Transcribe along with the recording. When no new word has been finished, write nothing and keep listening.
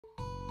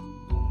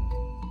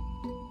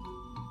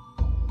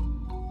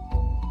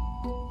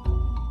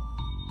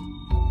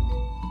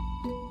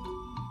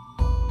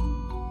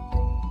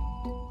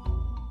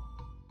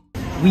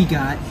We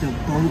got the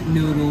boat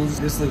noodles.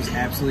 This looks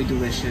absolutely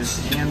delicious.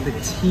 And the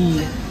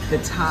tea, the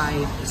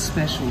Thai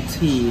special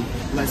tea.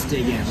 Let's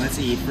dig in. Let's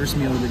eat. First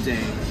meal of the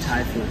day.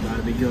 Thai food. About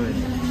to be good.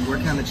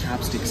 Working on the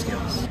chopstick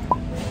skills.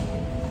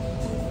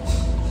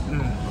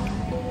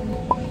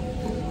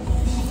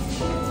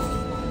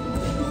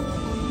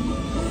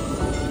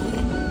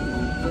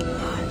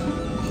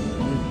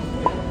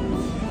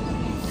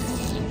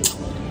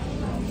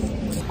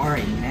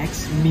 Alright,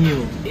 next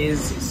meal is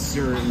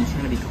served. I'm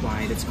trying to be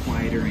quiet. It's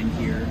quieter in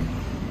here.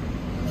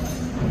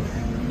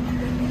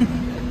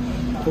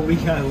 But we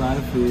got a lot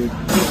of food.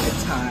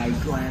 Thai,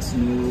 glass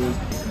noodles,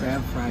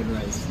 crab fried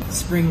rice,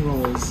 spring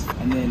rolls,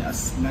 and then a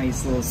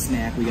nice little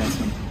snack. We got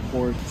some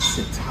pork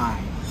satay.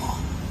 Oh,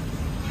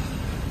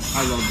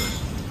 I love this.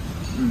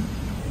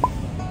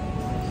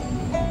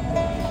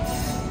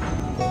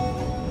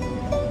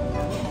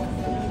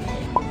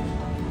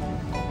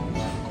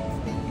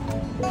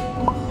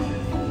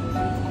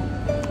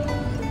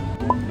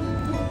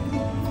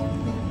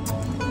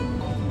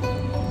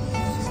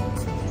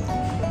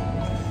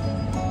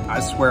 I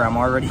swear I'm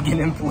already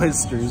getting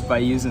blisters by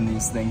using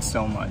these things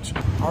so much.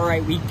 All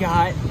right, we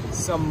got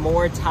some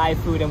more Thai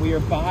food and we are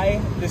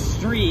by the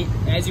street,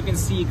 as you can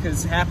see,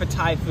 because half of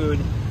Thai food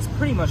is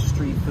pretty much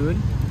street food.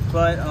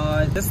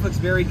 But this looks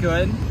very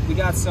good. We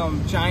got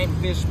some giant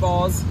fish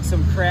balls,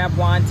 some crab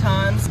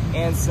wontons,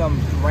 and some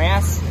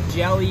grass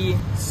jelly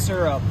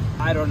syrup.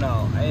 I don't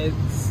know,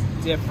 it's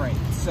different.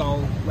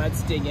 So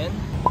let's dig in.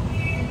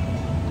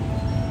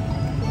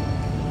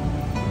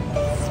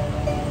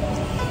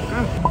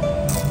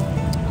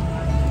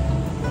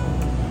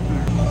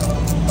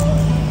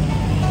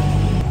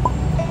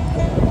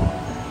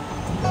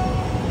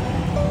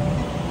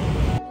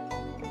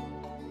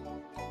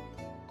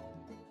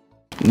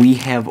 We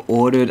have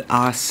ordered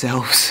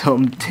ourselves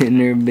some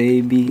dinner,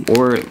 baby.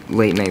 Or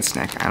late night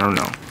snack, I don't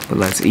know. But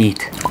let's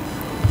eat.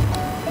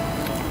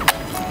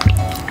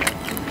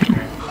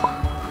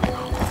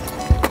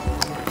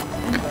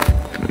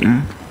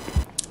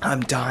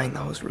 I'm dying,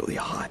 that was really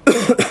hot.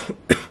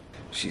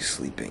 She's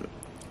sleeping.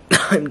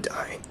 I'm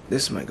dying.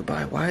 This is my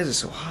goodbye. Why is it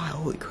so hot?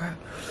 Holy crap.